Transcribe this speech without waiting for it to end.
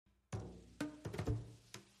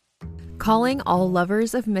Calling all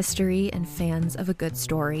lovers of mystery and fans of a good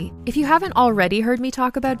story. If you haven't already heard me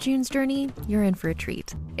talk about June's Journey, you're in for a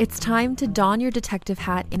treat. It's time to don your detective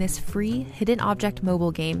hat in this free hidden object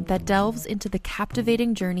mobile game that delves into the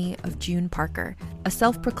captivating journey of June Parker, a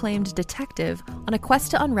self-proclaimed detective on a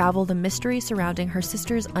quest to unravel the mystery surrounding her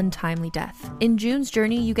sister's untimely death. In June's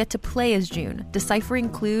Journey, you get to play as June, deciphering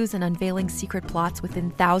clues and unveiling secret plots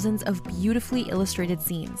within thousands of beautifully illustrated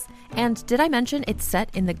scenes. And did I mention it's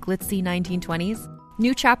set in the glitzy 1920s?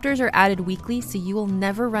 New chapters are added weekly, so you will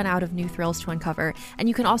never run out of new thrills to uncover, and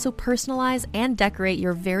you can also personalize and decorate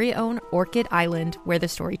your very own Orchid Island where the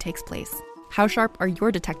story takes place. How sharp are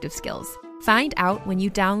your detective skills? Find out when you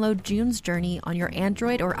download June's Journey on your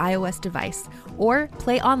Android or iOS device, or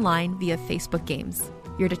play online via Facebook Games.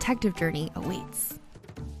 Your detective journey awaits.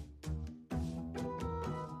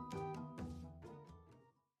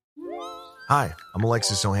 Hi, I'm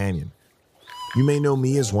Alexis Ohanian. You may know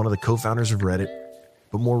me as one of the co-founders of Reddit,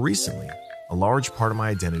 but more recently, a large part of my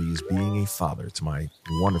identity is being a father to my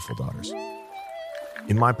wonderful daughters.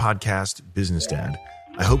 In my podcast, Business Dad,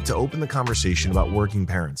 I hope to open the conversation about working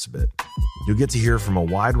parents a bit. You'll get to hear from a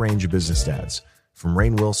wide range of business dads, from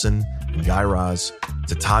Rainn Wilson and Guy Raz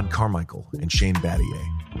to Todd Carmichael and Shane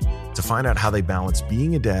Battier, to find out how they balance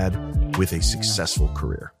being a dad with a successful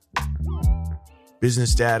career.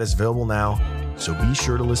 Business Dad is available now, so be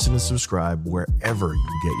sure to listen and subscribe wherever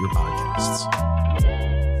you get your podcasts.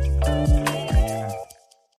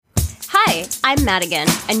 Hi, I'm Madigan,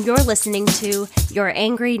 and you're listening to Your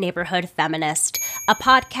Angry Neighborhood Feminist, a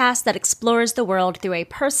podcast that explores the world through a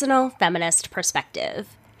personal feminist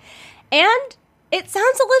perspective. And it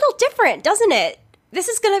sounds a little different, doesn't it? This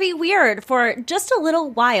is going to be weird for just a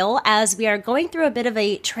little while as we are going through a bit of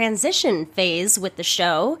a transition phase with the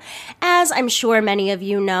show. As I'm sure many of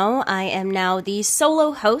you know, I am now the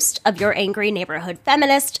solo host of Your Angry Neighborhood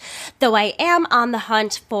Feminist. Though I am on the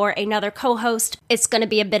hunt for another co-host, it's going to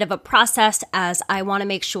be a bit of a process as I want to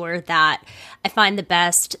make sure that I find the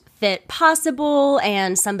best fit possible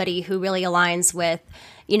and somebody who really aligns with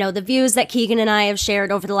the views that Keegan and I have shared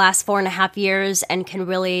over the last 4.5 years and can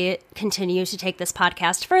really continue to take this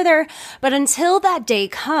podcast further. But until that day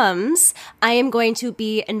comes, I am going to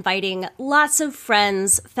be inviting lots of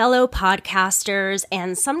friends, fellow podcasters,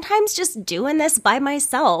 and sometimes just doing this by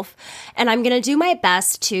myself. And I'm going to do my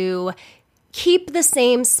best to keep the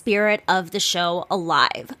same spirit of the show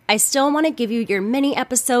alive. I still want to give you your mini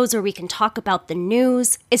episodes where we can talk about the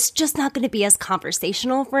news. It's just not going to be as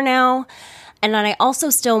conversational for now. And then I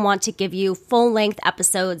also still want to give you full-length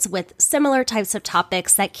episodes with similar types of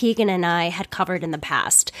topics that Keegan and I had covered in the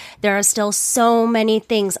past. There are still so many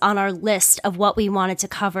things on our list of what we wanted to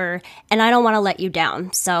cover, and I don't want to let you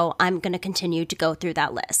down, so I'm going to continue to go through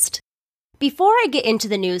that list. Before I get into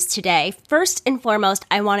the news today, first and foremost,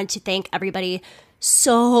 I wanted to thank everybody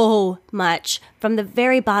so much from the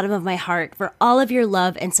very bottom of my heart for all of your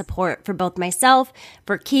love and support for both myself,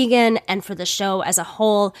 for Keegan, and for the show as a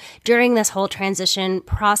whole during this whole transition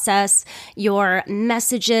process. Your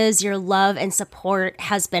messages, your love and support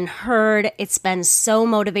has been heard. It's been so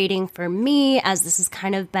motivating for me as this has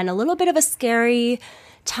kind of been a little bit of a scary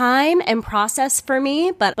time and process for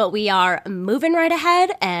me, but we are moving right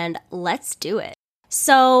ahead and let's do it.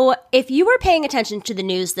 So if you were paying attention to the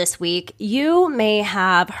news this week, you may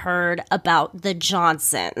have heard about the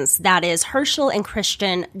Johnsons. That is Herschel and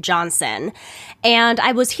Christian Johnson. And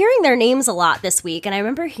I was hearing their names a lot this week, and I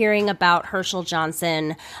remember hearing about Herschel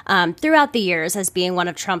Johnson throughout the years as being one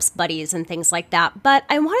of Trump's buddies and things like that. But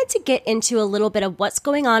I wanted to get into a little bit of what's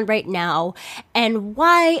going on right now and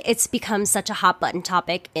why it's become such a hot button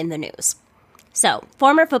topic in the news. So,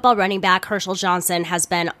 former football running back Herschel Johnson has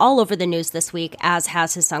been all over the news this week, as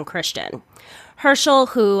has his son Christian. Herschel,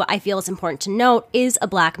 who I feel is important to note, is a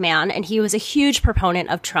black man, and he was a huge proponent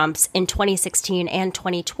of Trump's in 2016 and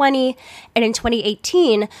 2020. And in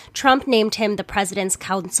 2018, Trump named him the President's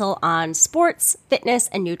Council on Sports, Fitness,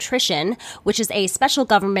 and Nutrition, which is a special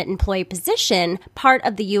government employee position, part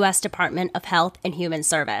of the U.S. Department of Health and Human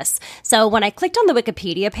Service. So when I clicked on the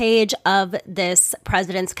Wikipedia page of this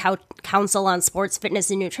President's Council on Sports, Fitness,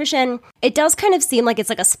 and Nutrition, it does kind of seem like it's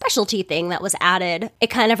like a specialty thing that was added. It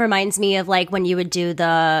kind of reminds me of like when you would do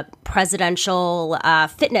the presidential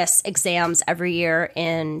fitness exams every year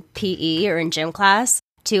in PE or in gym class.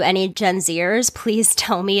 To any Gen Zers, please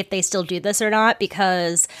tell me if they still do this or not,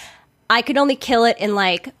 because I could only kill it in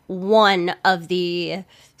like one of the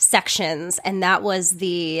sections, and that was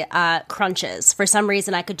the crunches. For some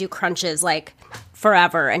reason, I could do crunches like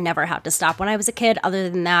forever and never have to stop when I was a kid. Other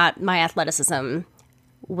than that, my athleticism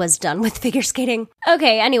was done with figure skating.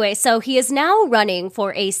 Okay, anyway, so he is now running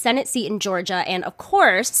for a Senate seat in Georgia, and of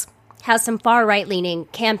course, has some far-right-leaning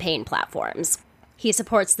campaign platforms. He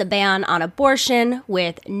supports the ban on abortion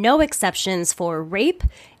with no exceptions for rape,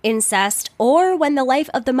 incest, or when the life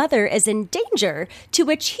of the mother is in danger, to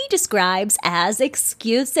which he describes as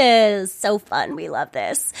excuses. So fun. We love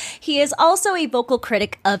this. He is also a vocal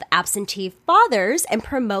critic of absentee fathers and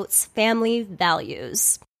promotes family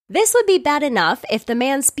values. This would be bad enough if the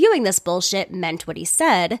man spewing this bullshit meant what he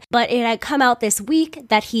said, but it had come out this week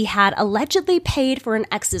that he had allegedly paid for an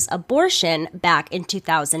ex's abortion back in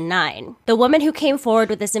 2009. The woman who came forward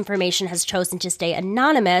with this information has chosen to stay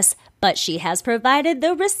anonymous, but she has provided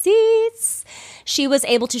the receipts. She was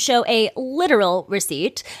able to show a literal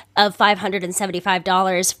receipt of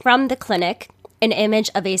 $575 from the clinic, an image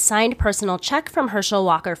of a signed personal check from Herschel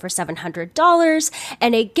Walker for $700,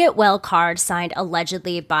 and a get well card signed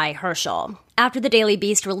allegedly by Herschel. After the Daily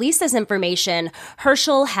Beast released this information,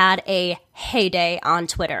 Herschel had a heyday on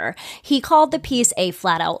Twitter. He called the piece a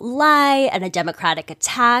flat-out lie and a Democratic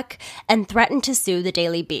attack, and threatened to sue the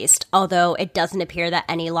Daily Beast, although it doesn't appear that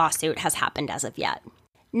any lawsuit has happened as of yet.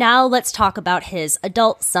 Now let's talk about his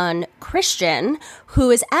adult son, Christian, who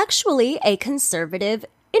is actually a conservative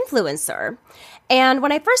influencer. And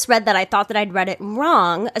when I first read that, I thought that I'd read it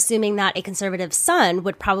wrong, assuming that a conservative son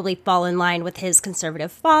would probably fall in line with his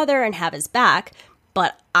conservative father and have his back,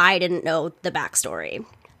 but I didn't know the backstory.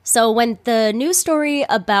 So when the news story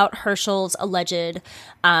about Herschel's alleged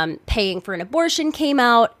paying for an abortion came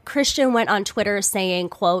out, Christian went on Twitter saying,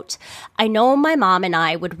 quote, "I know my mom and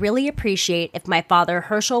I would really appreciate if my father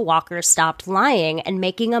Herschel Walker stopped lying and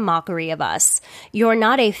making a mockery of us. You're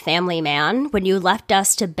not a family man when you left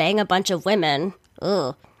us to bang a bunch of women.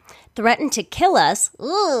 Ugh. Threatened to kill us.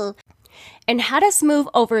 Ugh. And had us move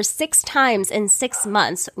over 6 times in 6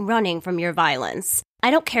 months running from your violence. I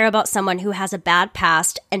don't care about someone who has a bad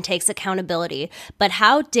past and takes accountability, but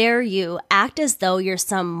how dare you act as though you're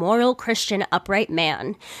some moral Christian upright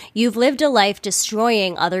man? You've lived a life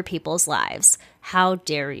destroying other people's lives. How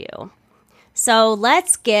dare you?" So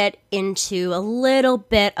let's get into a little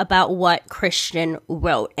bit about what Christian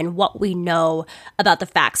wrote and what we know about the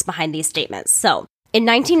facts behind these statements. So, in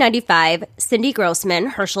 1995, Cindy Grossman,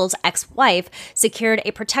 Herschel's ex-wife, secured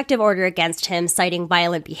a protective order against him, citing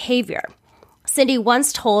violent behavior. Cindy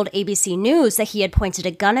once told ABC News that he had pointed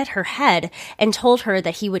a gun at her head and told her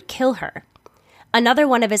that he would kill her. Another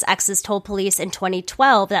one of his exes told police in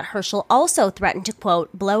 2012 that Herschel also threatened to,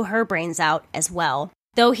 quote, blow her brains out as well.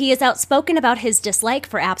 Though he is outspoken about his dislike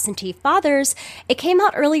for absentee fathers, it came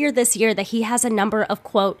out earlier this year that he has a number of,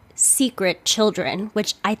 quote, secret children,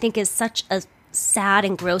 which I think is such a sad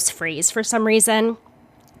and gross phrase for some reason,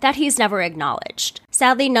 that he's never acknowledged.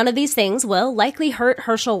 Sadly, none of these things will likely hurt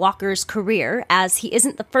Herschel Walker's career, as he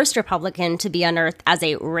isn't the first Republican to be unearthed as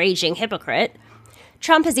a raging hypocrite.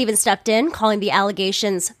 Trump has even stepped in, calling the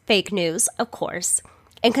allegations fake news, of course.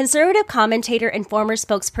 And conservative commentator and former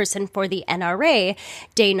spokesperson for the NRA,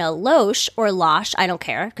 Dana Loesch, or Loesch, I don't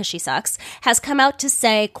care, because she sucks, has come out to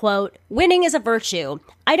say, quote, "Winning is a virtue.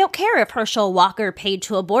 I don't care if Herschel Walker paid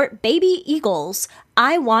to abort baby eagles.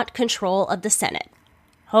 I want control of the Senate."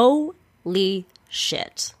 Holy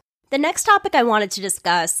shit. The next topic I wanted to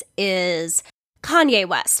discuss is Kanye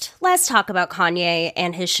West. Let's talk about Kanye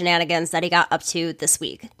and his shenanigans that he got up to this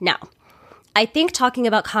week. Now, I think talking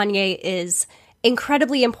about Kanye is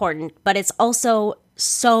incredibly important, but it's also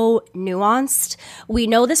so nuanced. We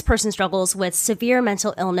know this person struggles with severe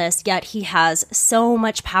mental illness, yet he has so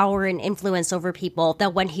much power and influence over people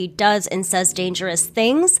that when he does and says dangerous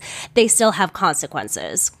things, they still have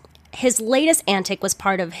consequences. His latest antic was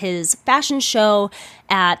part of his fashion show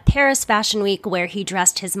at Paris Fashion Week, where he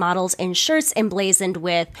dressed his models in shirts emblazoned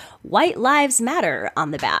with "White Lives Matter"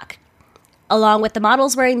 on the back. Along with the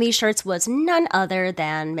models wearing these shirts was none other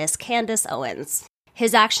than Miss Candace Owens.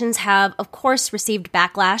 His actions have, of course, received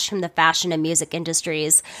backlash from the fashion and music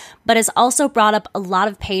industries, but has also brought up a lot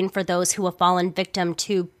of pain for those who have fallen victim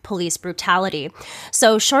to police brutality.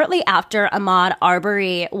 So shortly after Ahmaud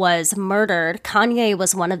Arbery was murdered, Kanye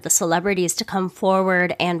was one of the celebrities to come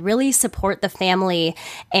forward and really support the family,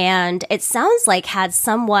 and it sounds like had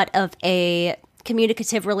somewhat of a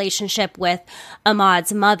communicative relationship with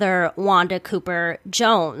Ahmaud's mother, Wanda Cooper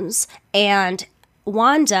Jones. And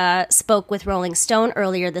Wanda spoke with Rolling Stone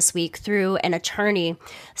earlier this week through an attorney,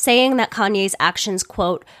 saying that Kanye's actions,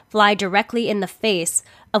 quote, fly directly in the face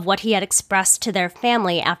of what he had expressed to their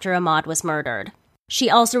family after Ahmaud was murdered. She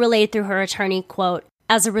also relayed through her attorney, quote,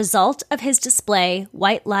 as a result of his display,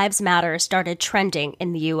 White Lives Matter started trending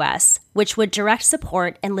in the U.S., which would direct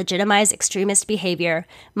support and legitimize extremist behavior,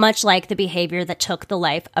 much like the behavior that took the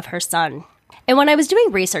life of her son. And when I was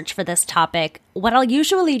doing research for this topic, what I'll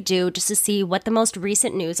usually do just to see what the most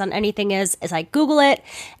recent news on anything is I Google it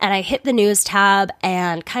and I hit the news tab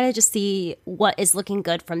and kind of just see what is looking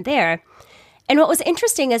good from there. And what was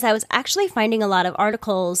interesting is I was actually finding a lot of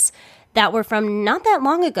articles that were from not that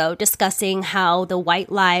long ago discussing how the White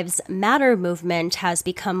Lives Matter movement has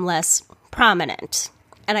become less prominent.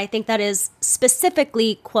 And I think that is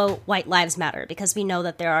specifically, quote, White Lives Matter, because we know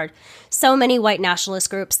that there are so many white nationalist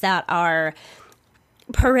groups that are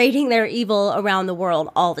parading their evil around the world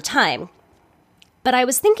all the time. But I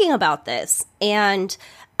was thinking about this, and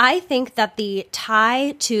I think that the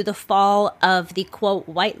tie to the fall of the, quote,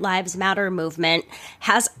 White Lives Matter movement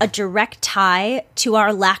has a direct tie to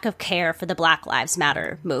our lack of care for the Black Lives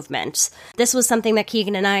Matter movement. This was something that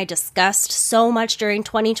Keegan and I discussed so much during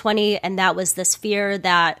 2020, and that was this fear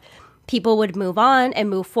that people would move on and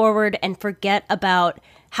move forward and forget about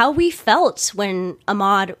how we felt when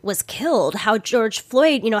Ahmaud was killed, how George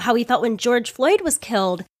Floyd, how we felt when George Floyd was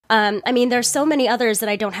killed. There's so many others that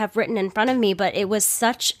I don't have written in front of me, but it was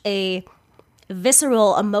such a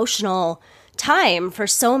visceral, emotional time for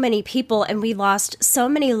so many people, and we lost so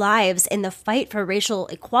many lives in the fight for racial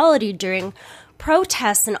equality during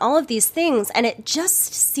protests and all of these things, and it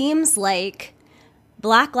just seems like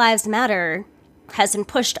Black Lives Matter has been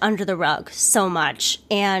pushed under the rug so much,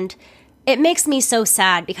 and it makes me so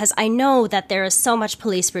sad because I know that there is so much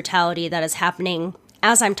police brutality that is happening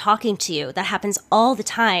as I'm talking to you, that happens all the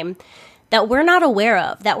time, that we're not aware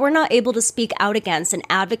of, that we're not able to speak out against and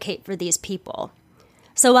advocate for these people.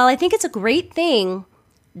 So while I think it's a great thing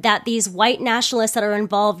that these white nationalists that are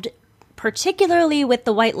involved, particularly with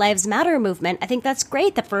the White Lives Matter movement, I think that's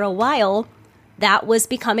great that for a while that was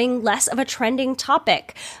becoming less of a trending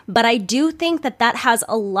topic. But I do think that that has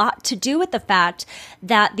a lot to do with the fact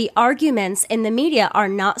that the arguments in the media are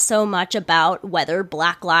not so much about whether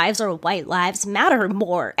Black lives or white lives matter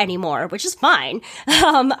more anymore, which is fine.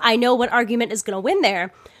 I know what argument is going to win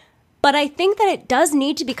there. But I think that it does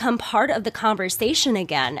need to become part of the conversation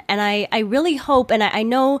again. And I really hope, and I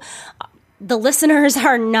know the listeners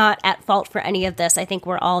are not at fault for any of this. I think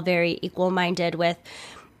we're all very equal-minded with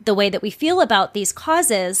the way that we feel about these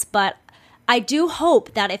causes, but I do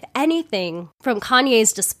hope that if anything from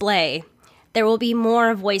Kanye's display, there will be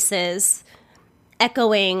more voices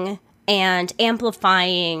echoing and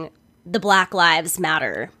amplifying the Black Lives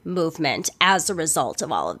Matter movement as a result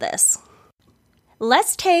of all of this.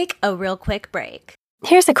 Let's take a real quick break.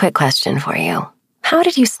 Here's a quick question for you. How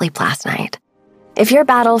did you sleep last night? If your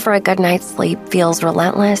battle for a good night's sleep feels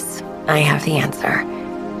relentless, I have the answer.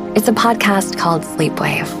 It's a podcast called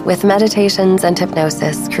Sleepwave, with meditations and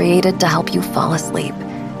hypnosis created to help you fall asleep.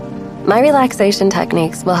 My relaxation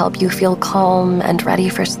techniques will help you feel calm and ready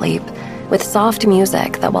for sleep, with soft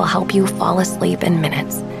music that will help you fall asleep in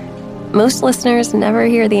minutes. Most listeners never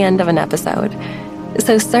hear the end of an episode,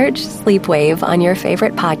 so search Sleepwave on your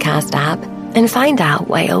favorite podcast app and find out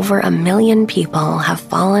why over 1 million people have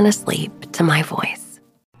fallen asleep to my voice.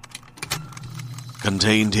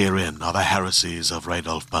 Contained herein are the heresies of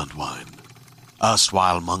Radolf Burntwine,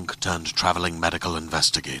 erstwhile monk turned traveling medical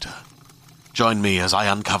investigator. Join me as I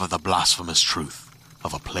uncover the blasphemous truth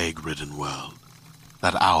of a plague-ridden world,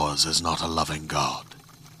 that ours is not a loving God,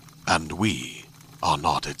 and we are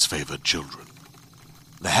not its favored children.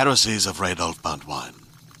 The heresies of Radolf Burntwine,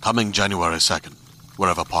 coming January 2nd,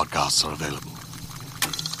 wherever podcasts are available.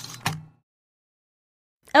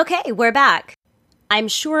 Okay, we're back. I'm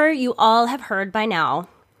sure you all have heard by now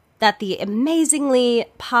that the amazingly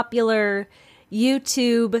popular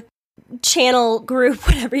YouTube channel group,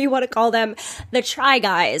 whatever you want to call them, the Try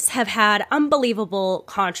Guys, have had unbelievable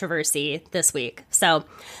controversy this week. So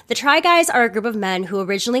the Try Guys are a group of men who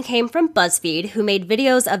originally came from BuzzFeed, who made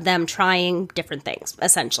videos of them trying different things,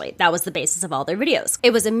 essentially. That was the basis of all their videos.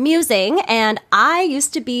 It was amusing, and I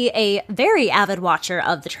used to be a very avid watcher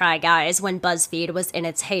of the Try Guys when BuzzFeed was in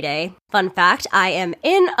its heyday. Fun fact, I am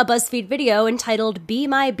in a BuzzFeed video entitled Be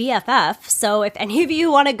My BFF, so if any of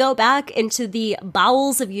you want to go back into the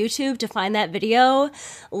bowels of YouTube to find that video,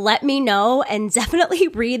 let me know, and definitely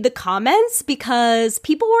read the comments, because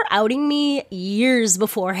people were outing me years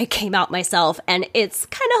before I came out myself, and it's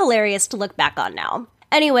kind of hilarious to look back on now.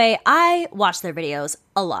 Anyway, I watched their videos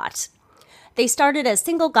a lot. They started as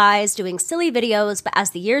single guys doing silly videos, but as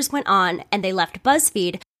the years went on and they left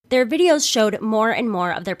BuzzFeed, their videos showed more and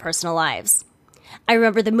more of their personal lives. I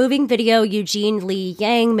remember the moving video Eugene Lee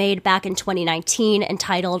Yang made back in 2019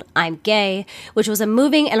 entitled I'm Gay, which was a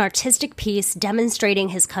moving and artistic piece demonstrating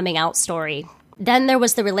his coming out story. Then there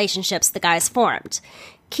was the relationships the guys formed.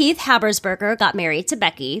 Keith Habersberger got married to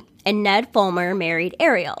Becky, and Ned Fulmer married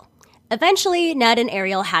Ariel. Eventually, Ned and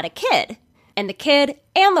Ariel had a kid. and the kid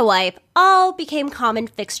and the wife all became common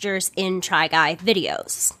fixtures in Try Guy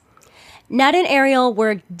videos. Ned and Ariel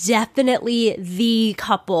were definitely the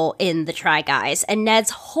couple in the Try Guys, and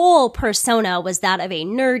Ned's whole persona was that of a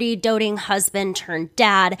nerdy, doting husband turned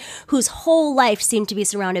dad whose whole life seemed to be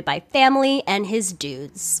surrounded by family and his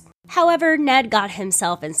dudes. However, Ned got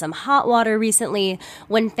himself in some hot water recently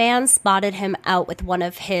when fans spotted him out with one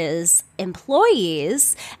of his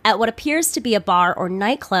employees at what appears to be a bar or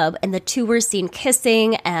nightclub, and the two were seen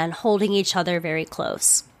kissing and holding each other very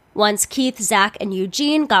close. Once Keith, Zach, and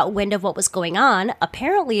Eugene got wind of what was going on,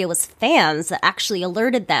 apparently it was fans that actually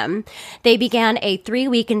alerted them. They began a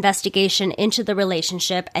 3-week investigation into the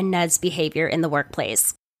relationship and Ned's behavior in the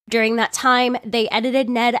workplace. During that time, they edited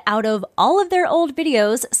Ned out of all of their old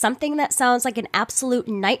videos, something that sounds like an absolute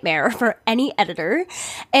nightmare for any editor,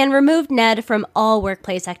 and removed Ned from all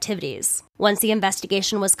workplace activities. Once the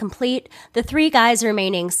investigation was complete, the 3 guys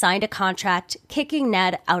remaining signed a contract kicking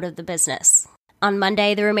Ned out of the business. On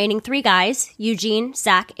Monday, the remaining 3 guys, Eugene,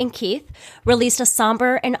 Zach, and Keith, released a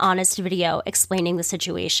somber and honest video explaining the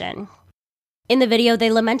situation. In the video, they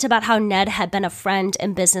lament about how Ned had been a friend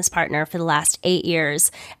and business partner for the last 8 years,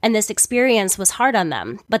 and this experience was hard on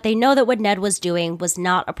them, but they know that what Ned was doing was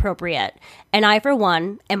not appropriate. And I, for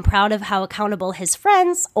one, am proud of how accountable his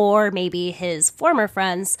friends, or maybe his former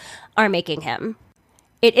friends, are making him.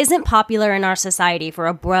 It isn't popular in our society for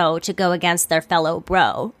a bro to go against their fellow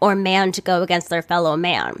bro, or man to go against their fellow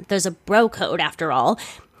man. There's a bro code, after all.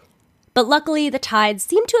 But luckily, the tides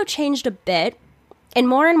seem to have changed a bit, and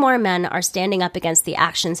more men are standing up against the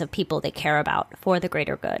actions of people they care about for the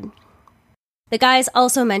greater good. The guys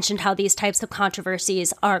also mentioned how these types of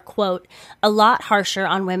controversies are, quote, a lot harsher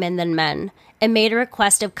on women than men, and made a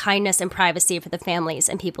request of kindness and privacy for the families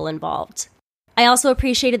and people involved. I also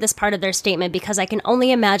appreciated this part of their statement because I can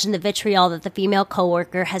only imagine the vitriol that the female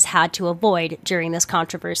coworker has had to avoid during this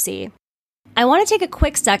controversy. I want to take a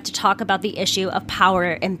quick sec to talk about the issue of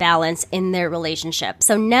power imbalance in their relationship.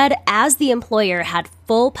 So Ned, as the employer, had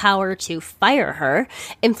full power to fire her,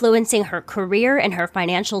 influencing her career and her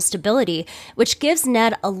financial stability, which gives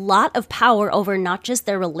Ned a lot of power over not just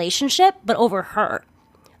their relationship, but over her.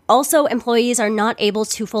 Also, employees are not able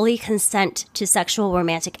to fully consent to sexual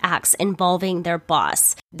romantic acts involving their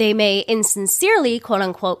boss. They may insincerely,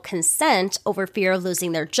 quote-unquote, consent over fear of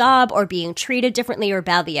losing their job or being treated differently or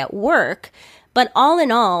badly at work, but all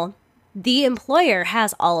in all, the employer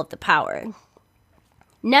has all of the power.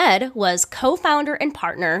 Ned was co-founder and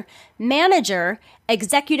partner, manager,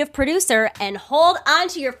 executive producer, and hold on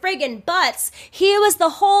to your friggin' butts, he was the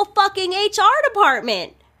whole fucking HR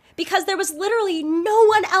department. Because there was literally no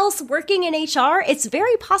one else working in HR, it's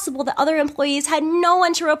very possible that other employees had no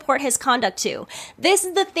one to report his conduct to. This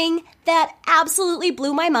is the thing that absolutely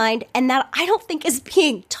blew my mind and that I don't think is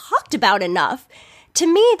being talked about enough. To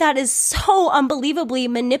me, that is so unbelievably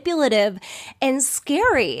manipulative and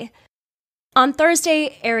scary. On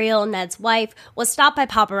Thursday, Ariel, Ned's wife, was stopped by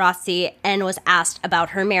paparazzi and was asked about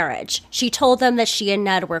her marriage. She told them that she and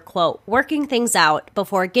Ned were, quote, working things out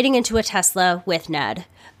before getting into a Tesla with Ned.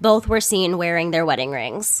 Both were seen wearing their wedding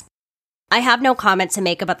rings. I have no comment to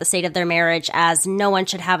make about the state of their marriage, as no one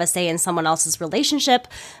should have a say in someone else's relationship,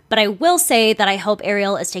 but I will say that I hope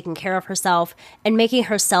Ariel is taking care of herself and making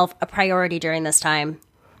herself a priority during this time.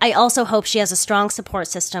 I also hope she has a strong support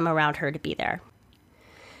system around her to be there.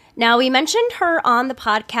 Now, we mentioned her on the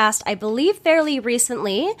podcast, I believe, fairly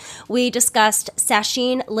recently. We discussed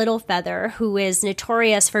Sacheen Littlefeather, who is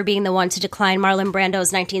notorious for being the one to decline Marlon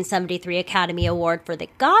Brando's 1973 Academy Award for The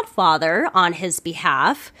Godfather on his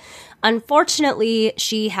behalf. Unfortunately,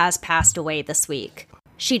 she has passed away this week.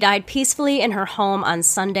 She died peacefully in her home on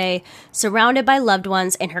Sunday, surrounded by loved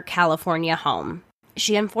ones in her California home.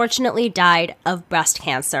 She unfortunately died of breast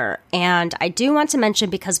cancer, and I do want to mention,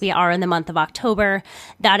 because we are in the month of October,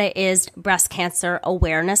 that it is Breast Cancer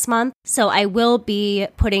Awareness Month, so I will be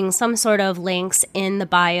putting some sort of links in the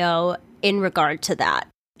bio in regard to that.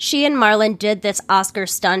 She and Marlon did this Oscar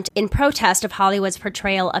stunt in protest of Hollywood's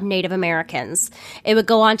portrayal of Native Americans. It would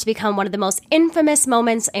go on to become one of the most infamous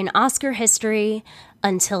moments in Oscar history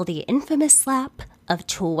until the infamous slap of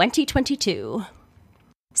 2022.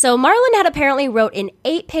 So Marlon had apparently wrote an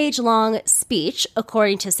 8-page long speech,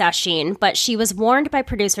 according to Sacheen, but she was warned by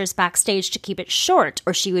producers backstage to keep it short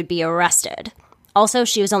or she would be arrested. Also,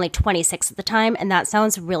 she was only 26 at the time, and that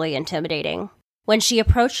sounds really intimidating. When she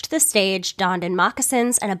approached the stage, donned in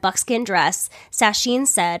moccasins and a buckskin dress, Sacheen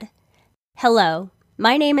said, "Hello,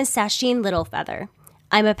 my name is Sacheen Littlefeather.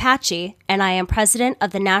 I'm Apache, and I am president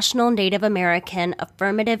of the National Native American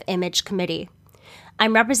Affirmative Image Committee.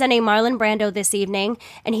 I'm representing Marlon Brando this evening,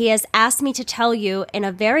 and he has asked me to tell you in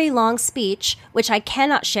a very long speech, which I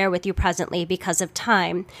cannot share with you presently because of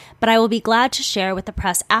time, but I will be glad to share with the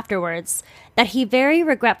press afterwards, that he very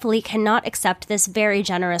regretfully cannot accept this very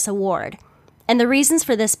generous award. And the reasons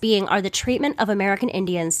for this being are the treatment of American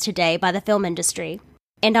Indians today by the film industry,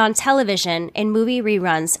 and on television, in movie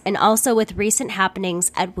reruns, and also with recent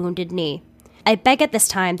happenings at Wounded Knee. I beg at this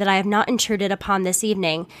time that I have not intruded upon this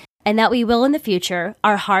evening, and that we will in the future,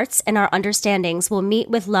 our hearts and our understandings will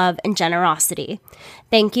meet with love and generosity.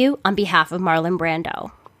 Thank you on behalf of Marlon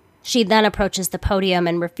Brando. She then approaches the podium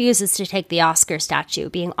and refuses to take the Oscar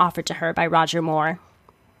statue being offered to her by Roger Moore.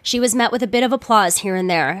 She was met with a bit of applause here and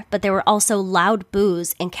there, but there were also loud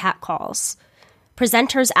boos and catcalls.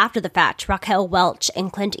 Presenters after the fact, Raquel Welch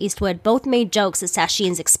and Clint Eastwood, both made jokes at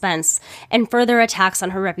Sacheen's expense, and further attacks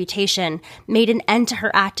on her reputation made an end to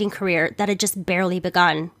her acting career that had just barely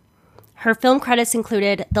begun. Her film credits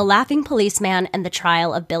included The Laughing Policeman and The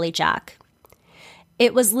Trial of Billy Jack.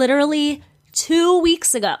 It was literally 2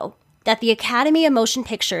 weeks ago that the Academy of Motion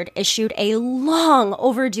Pictures issued a long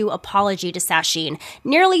overdue apology to Sacheen,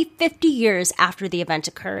 nearly 50 years after the event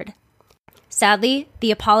occurred. Sadly,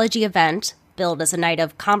 the apology event, billed as a night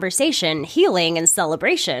of conversation, healing, and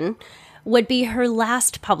celebration, would be her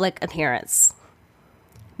last public appearance.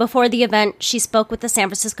 Before the event, she spoke with the San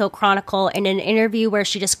Francisco Chronicle in an interview where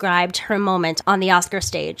she described her moment on the Oscar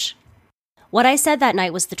stage. "What I said that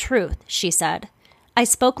night was the truth," she said. "I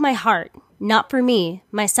spoke my heart, not for me,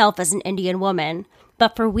 myself as an Indian woman,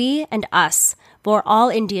 but for we and us, for all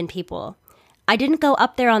Indian people. I didn't go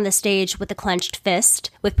up there on the stage with a clenched fist,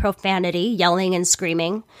 with profanity, yelling and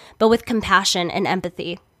screaming, but with compassion and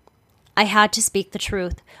empathy. I had to speak the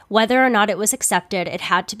truth. Whether or not it was accepted, it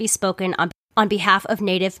had to be spoken on behalf of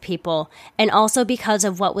Native people, and also because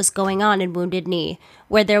of what was going on in Wounded Knee,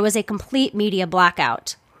 where there was a complete media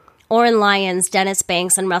blackout. Oren Lyons, Dennis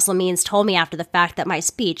Banks, and Russell Means told me after the fact that my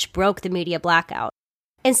speech broke the media blackout.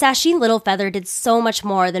 And Sacheen Littlefeather did so much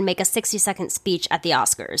more than make a 60-second speech at the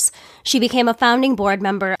Oscars. She became a founding board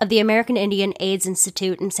member of the American Indian AIDS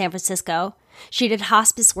Institute in San Francisco. She did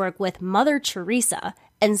hospice work with Mother Teresa,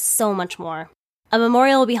 and so much more. A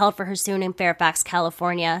memorial will be held for her soon in Fairfax,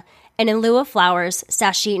 California. And in lieu of flowers,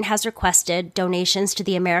 Sacheen has requested donations to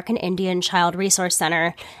the American Indian Child Resource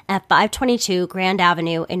Center at 522 Grand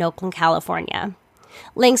Avenue in Oakland, California.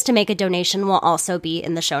 Links to make a donation will also be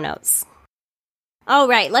in the show notes. All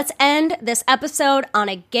right, let's end this episode on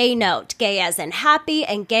a gay note. Gay as in happy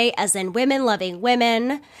and gay as in women loving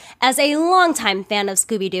women. As a longtime fan of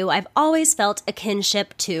Scooby-Doo, I've always felt a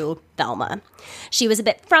kinship to Velma. She was a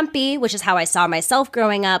bit frumpy, which is how I saw myself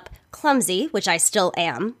growing up, clumsy, which I still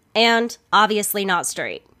am, and obviously not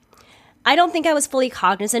straight. I don't think I was fully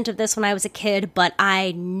cognizant of this when I was a kid, but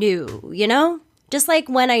I knew, you know? Just like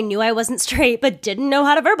when I knew I wasn't straight but didn't know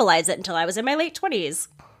how to verbalize it until I was in my late 20s.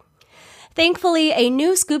 Thankfully, a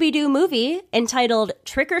new Scooby-Doo movie entitled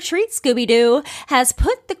Trick or Treat Scooby-Doo has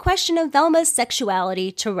put the question of Velma's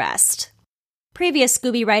sexuality to rest. Previous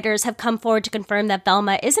Scooby writers have come forward to confirm that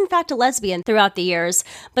Velma is in fact a lesbian throughout the years,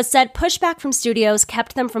 but said pushback from studios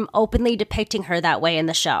kept them from openly depicting her that way in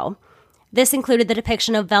the show. This included the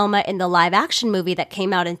depiction of Velma in the live-action movie that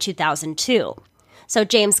came out in 2002. So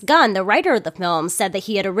James Gunn, the writer of the film, said that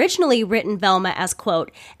he had originally written Velma as, quote,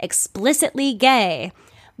 explicitly gay,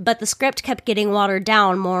 but the script kept getting watered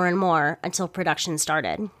down more and more until production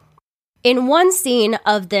started. In one scene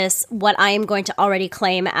of this, what I am going to already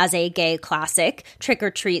claim as a gay classic, Trick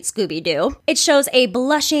or Treat Scooby-Doo, it shows a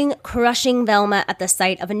blushing, crushing Velma at the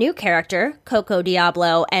sight of a new character, Coco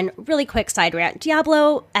Diablo, and really quick side rant,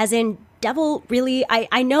 Diablo as in devil, really?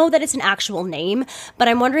 I know that it's an actual name, but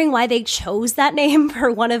I'm wondering why they chose that name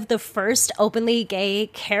for one of the first openly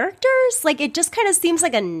gay characters. Like, it just kind of seems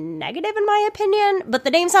like a negative in my opinion, but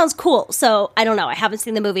the name sounds cool, so I don't know. I haven't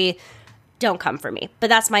seen the movie. Don't come for me, but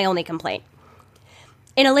that's my only complaint.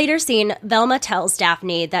 In a later scene, Velma tells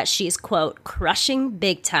Daphne that she's, quote, crushing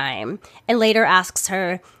big time, and later asks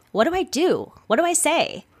her, what do I do? What do I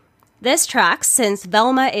say? This tracks since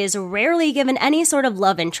Velma is rarely given any sort of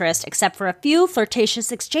love interest except for a few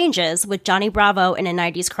flirtatious exchanges with Johnny Bravo in a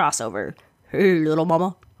 90s crossover. Hey, little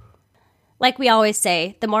mama. Like we always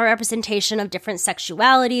say, the more representation of different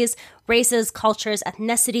sexualities, races, cultures,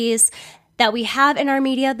 ethnicities that we have in our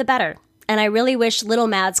media, the better. And I really wish Little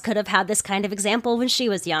Mads could have had this kind of example when she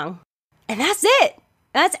was young. And that's it.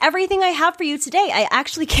 That's everything I have for you today. I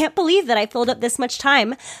actually can't believe that I filled up this much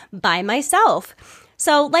time by myself.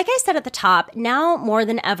 So like I said at the top, now more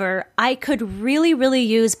than ever, I could really, really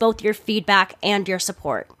use both your feedback and your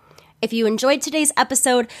support. If you enjoyed today's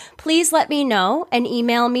episode, please let me know and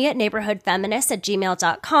email me at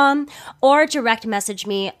neighborhoodfeminist@gmail.com or direct message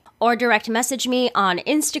me on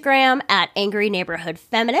Instagram at Angry Neighborhood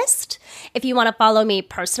Feminist. If you want to follow me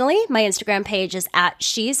personally, my Instagram page is at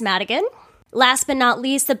She's Madigan. Last but not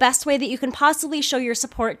least, the best way that you can possibly show your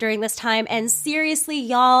support during this time, and seriously,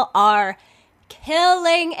 y'all are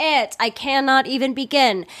killing it. I cannot even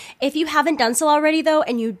begin. If you haven't done so already, though,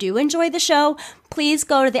 and you do enjoy the show, please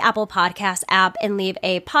go to the Apple Podcast app and leave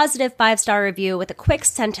a positive 5-star review with a quick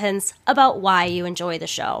sentence about why you enjoy the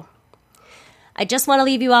show. I just want to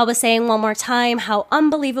leave you all with saying one more time how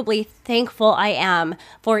unbelievably thankful I am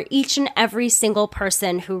for each and every single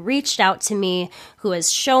person who reached out to me, who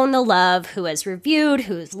has shown the love, who has reviewed,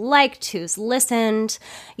 who's liked, who's listened.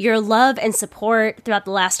 Your love and support throughout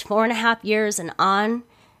the last 4.5 years and on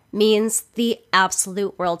means the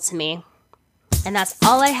absolute world to me. And that's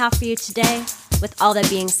all I have for you today. With all that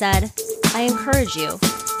being said, I encourage you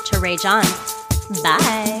to rage on.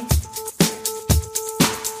 Bye.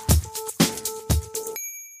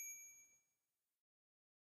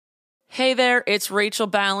 Hey there, it's Rachel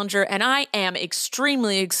Ballinger, and I am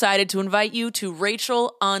extremely excited to invite you to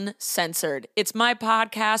Rachel Uncensored. It's my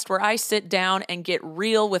podcast where I sit down and get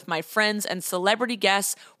real with my friends and celebrity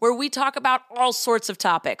guests, where we talk about all sorts of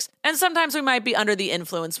topics. And sometimes we might be under the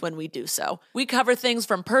influence when we do so. We cover things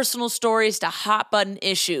from personal stories to hot-button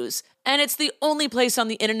issues. And it's the only place on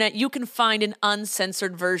the internet you can find an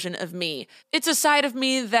uncensored version of me. It's a side of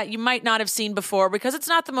me that you might not have seen before because it's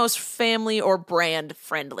not the most family or brand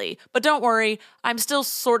friendly. But don't worry, I'm still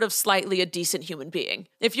sort of slightly a decent human being.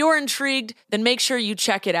 If you're intrigued, then make sure you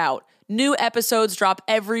check it out. New episodes drop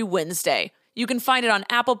every Wednesday. You can find it on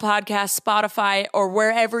Apple Podcasts, Spotify, or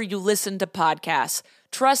wherever you listen to podcasts.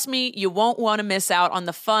 Trust me, you won't want to miss out on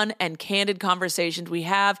the fun and candid conversations we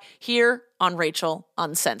have here on Rachel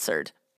Uncensored.